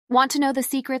Want to know the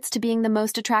secrets to being the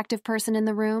most attractive person in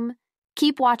the room?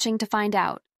 Keep watching to find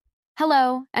out.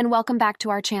 Hello, and welcome back to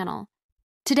our channel.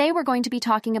 Today we're going to be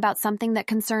talking about something that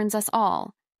concerns us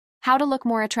all: how to look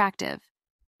more attractive.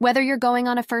 Whether you're going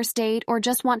on a first date or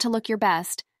just want to look your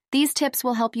best, these tips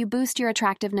will help you boost your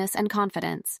attractiveness and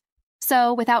confidence.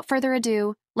 So, without further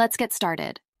ado, let's get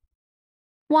started.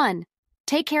 1.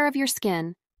 Take care of your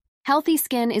skin. Healthy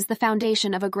skin is the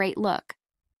foundation of a great look.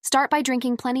 Start by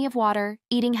drinking plenty of water,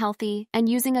 eating healthy, and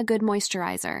using a good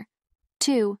moisturizer.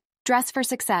 2. Dress for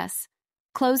success.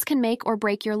 Clothes can make or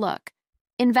break your look.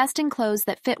 Invest in clothes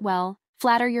that fit well,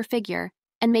 flatter your figure,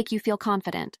 and make you feel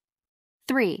confident.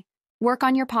 3. Work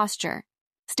on your posture.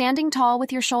 Standing tall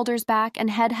with your shoulders back and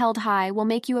head held high will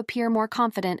make you appear more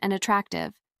confident and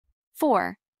attractive.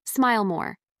 4. Smile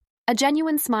more. A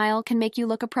genuine smile can make you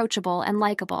look approachable and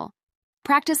likable.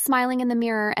 Practice smiling in the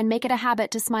mirror and make it a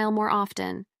habit to smile more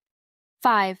often.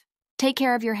 5. Take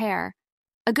care of your hair.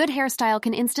 A good hairstyle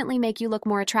can instantly make you look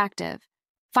more attractive.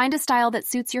 Find a style that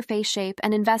suits your face shape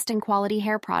and invest in quality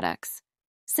hair products.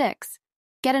 6.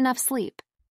 Get enough sleep.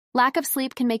 Lack of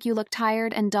sleep can make you look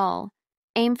tired and dull.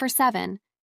 Aim for 7,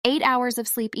 8 hours of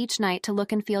sleep each night to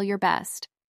look and feel your best.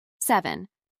 7.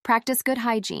 Practice good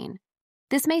hygiene.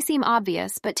 This may seem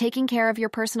obvious, but taking care of your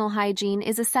personal hygiene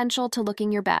is essential to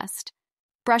looking your best.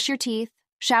 Brush your teeth,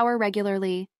 shower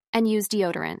regularly, and use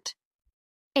deodorant.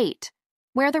 8.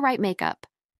 Wear the right makeup.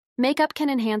 Makeup can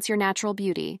enhance your natural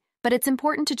beauty, but it's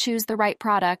important to choose the right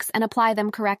products and apply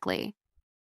them correctly.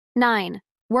 9.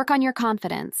 Work on your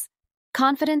confidence.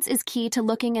 Confidence is key to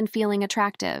looking and feeling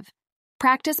attractive.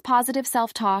 Practice positive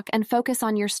self-talk and focus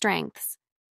on your strengths.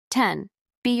 10.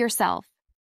 Be yourself.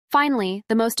 Finally,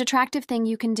 the most attractive thing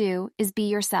you can do is be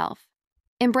yourself.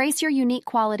 Embrace your unique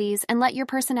qualities and let your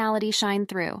personality shine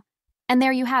through. And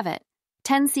there you have it,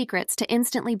 10 secrets to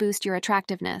instantly boost your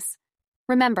attractiveness.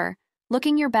 Remember,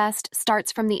 looking your best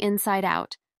starts from the inside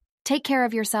out. Take care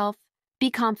of yourself, be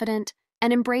confident,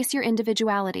 and embrace your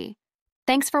individuality.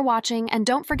 Thanks for watching, and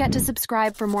don't forget to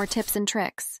subscribe for more tips and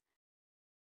tricks.